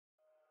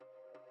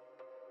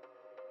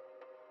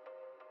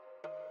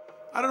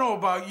I don't know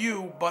about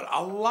you, but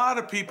a lot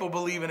of people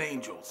believe in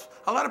angels.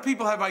 A lot of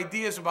people have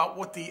ideas about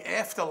what the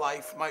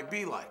afterlife might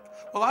be like.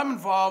 Well, I'm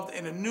involved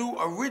in a new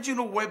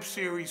original web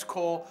series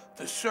called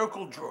The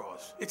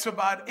Circledrawers. It's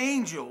about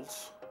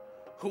angels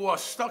who are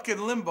stuck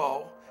in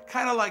limbo,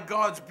 kind of like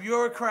God's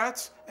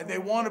bureaucrats, and they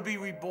want to be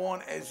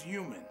reborn as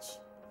humans.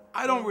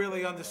 I don't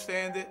really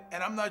understand it,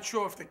 and I'm not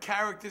sure if the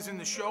characters in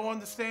the show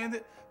understand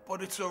it,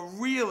 but it's a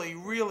really,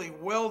 really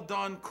well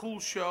done, cool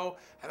show,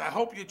 and I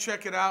hope you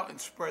check it out and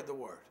spread the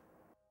word.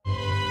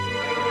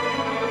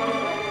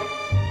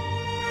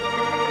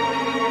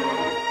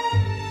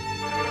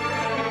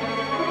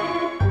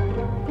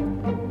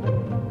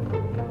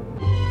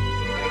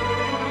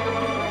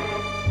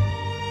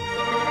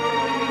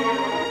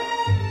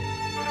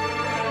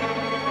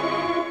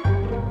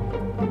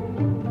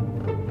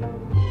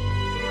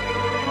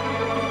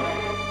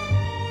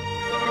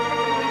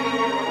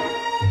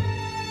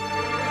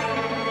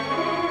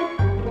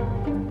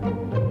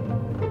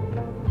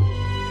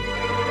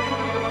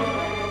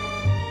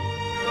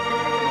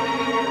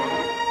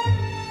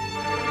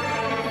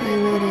 I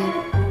read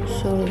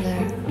it, so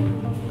there.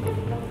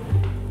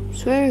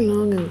 It's very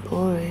long and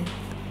boring.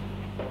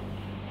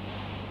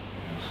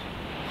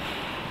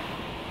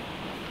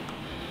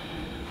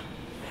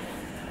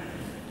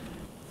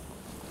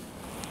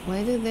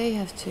 Why do they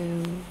have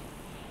to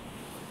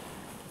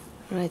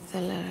write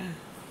the letter?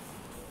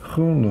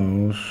 Who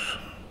knows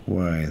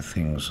why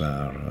things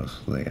are as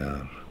they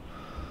are?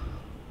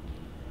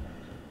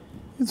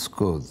 It's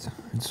good.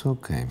 It's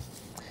okay.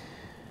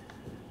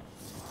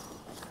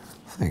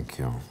 Thank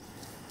you.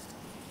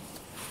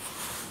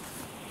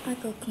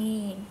 Uncle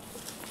Kane.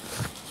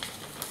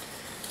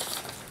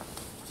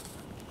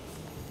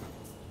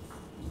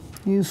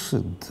 Is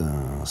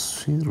it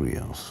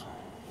serious?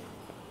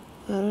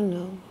 I don't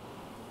know.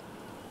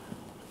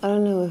 I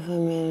don't know if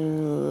I'm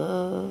in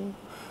love.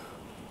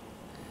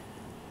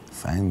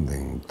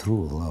 Finding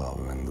true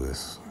love in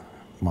these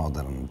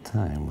modern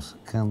times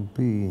can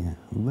be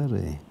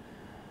very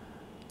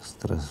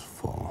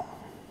stressful.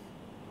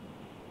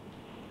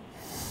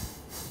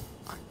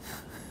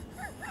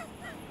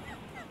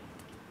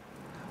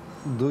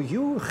 Do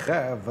you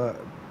have a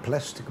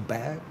plastic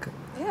bag?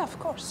 Yeah, of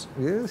course.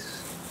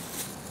 Yes,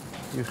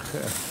 you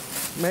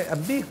have. A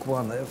big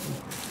one,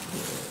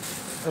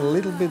 a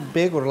little bit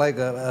big, or like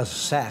a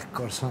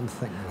sack or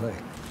something.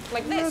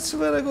 Like this? That's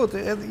very good.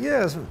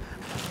 Yes,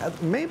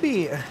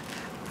 maybe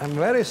I'm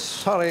very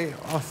sorry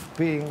of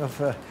being of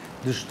a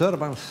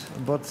disturbance,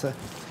 but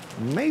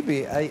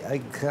maybe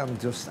I can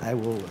just, I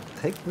will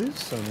take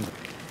this and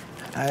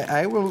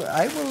I will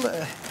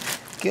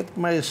get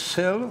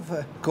myself,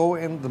 go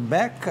in the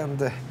back,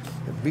 and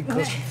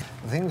because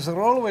things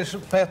are always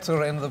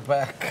better in the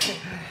back.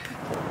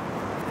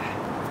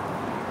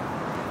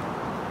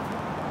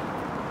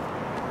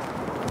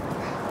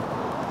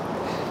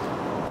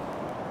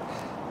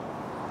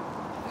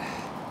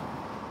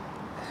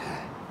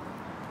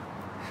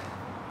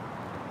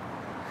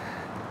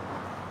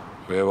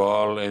 We have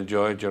all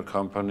enjoyed your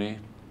company.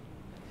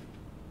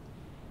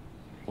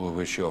 We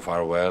wish you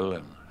farewell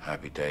and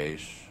happy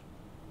days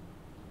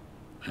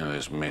in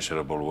this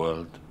miserable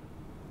world.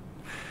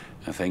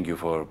 And thank you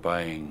for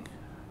buying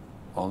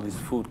all this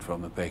food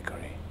from the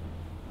bakery.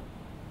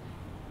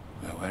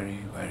 We're very,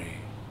 very,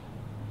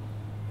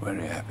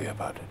 very happy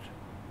about it.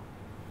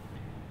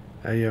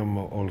 I am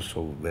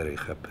also very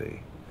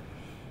happy.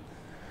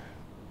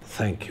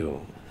 Thank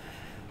you.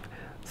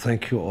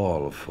 Thank you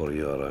all for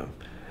your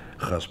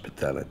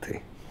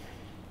hospitality.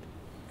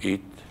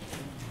 Eat.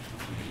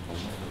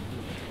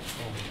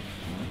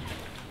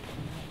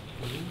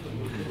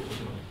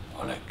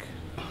 Oleg.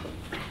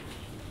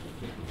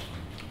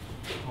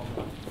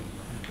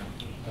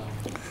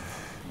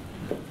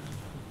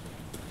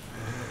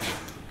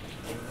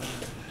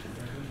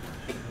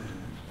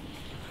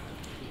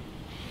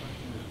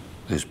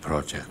 This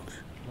project,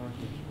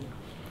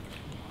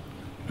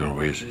 your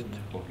visit,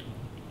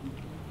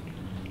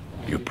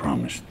 you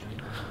promised.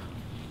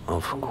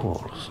 Of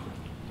course.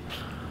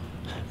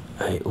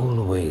 I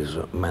always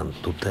meant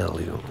to tell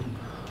you,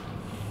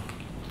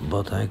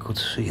 but I could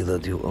see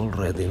that you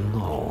already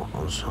know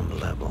on some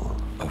level.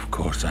 Of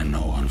course I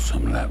know on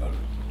some level.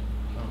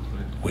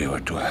 We were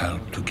to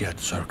help to get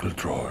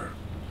Circledrawer.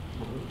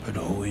 But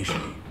who is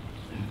he?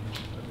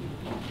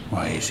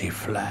 Why is he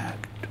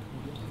flagged?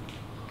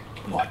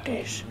 What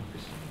is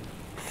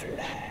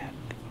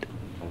flagged?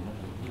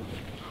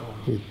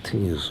 It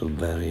is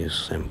very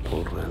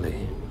simple,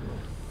 really.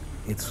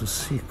 It's a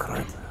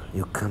secret.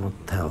 You cannot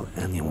tell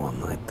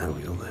anyone I tell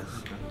you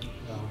this.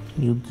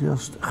 You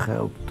just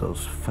helped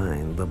us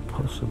find the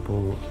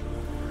possible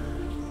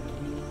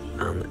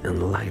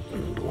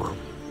unenlightened one.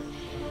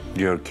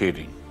 You're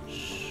kidding.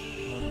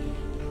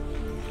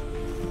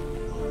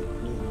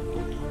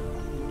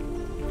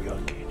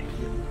 You're kidding.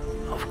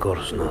 Of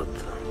course not.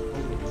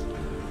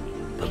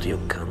 But you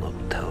cannot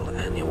tell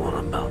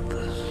anyone about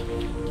this.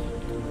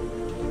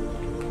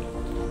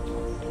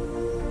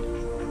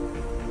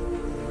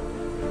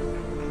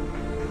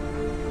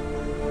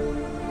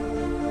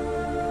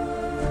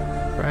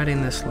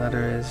 Writing this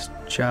letter is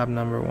job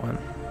number 1.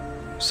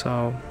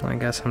 So I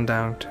guess I'm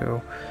down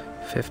to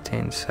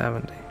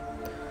 1570.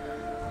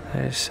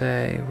 They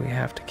say we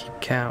have to keep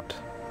count.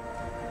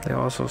 They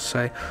also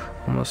say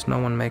almost no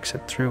one makes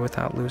it through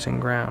without losing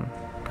ground,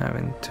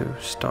 having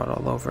to start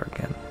all over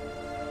again.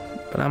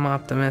 But I'm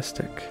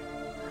optimistic.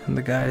 And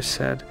the guys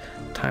said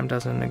time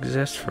doesn't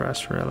exist for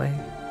us, really.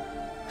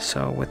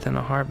 So within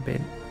a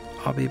heartbeat,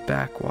 I'll be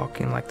back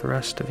walking like the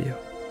rest of you.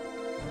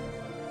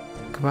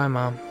 Goodbye,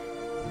 Mom.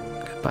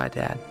 Goodbye,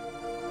 Dad.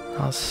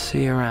 I'll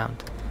see you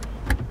around.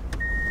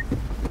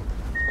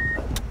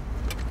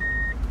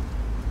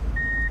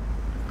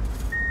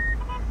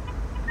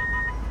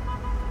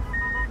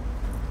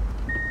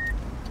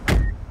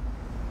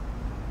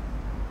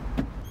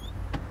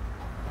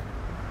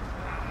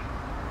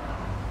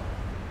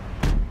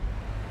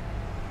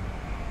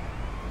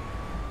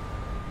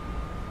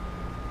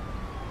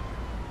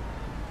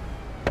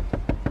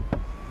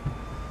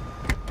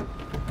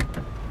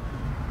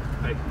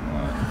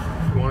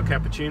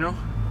 Cappuccino?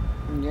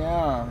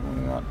 Yeah,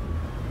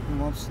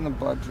 what's in the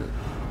budget?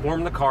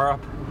 Warm the car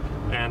up,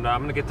 and I'm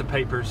gonna get the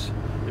papers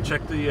and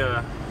check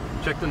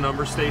the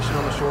number station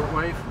on the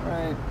shortwave.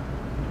 Right.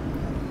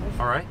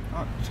 All right.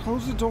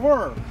 Close the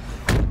door.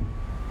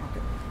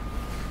 Okay.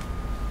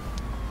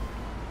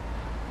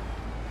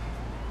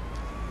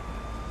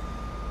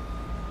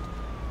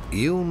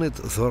 Unit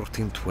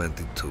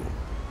 1322.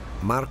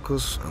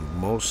 Marcus and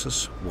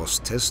Moses was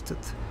tested,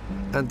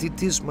 and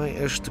it is my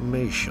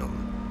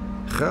estimation,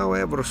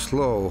 however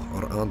slow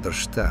or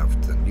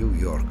understaffed the New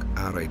York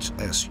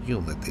RHS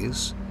unit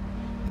is,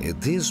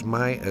 it is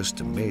my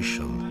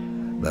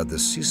estimation that the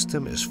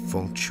system is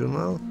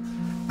functional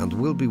and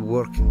will be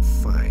working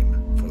fine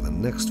for the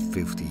next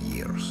 50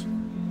 years.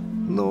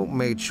 No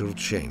major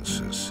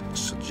changes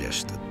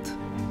suggested.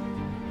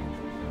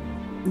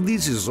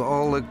 This is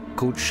Oleg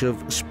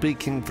Kuchev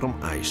speaking from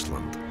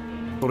Iceland,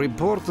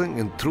 reporting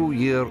in true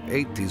year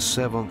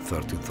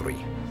 8733.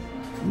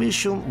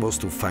 Mission was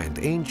to find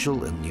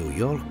Angel in New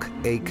York,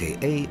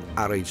 aka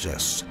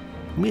RHS.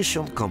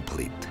 Mission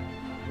complete.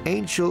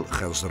 Angel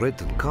has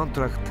written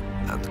contract,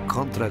 and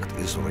contract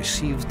is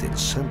received in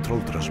Central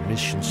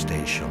Transmission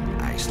Station,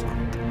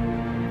 Iceland.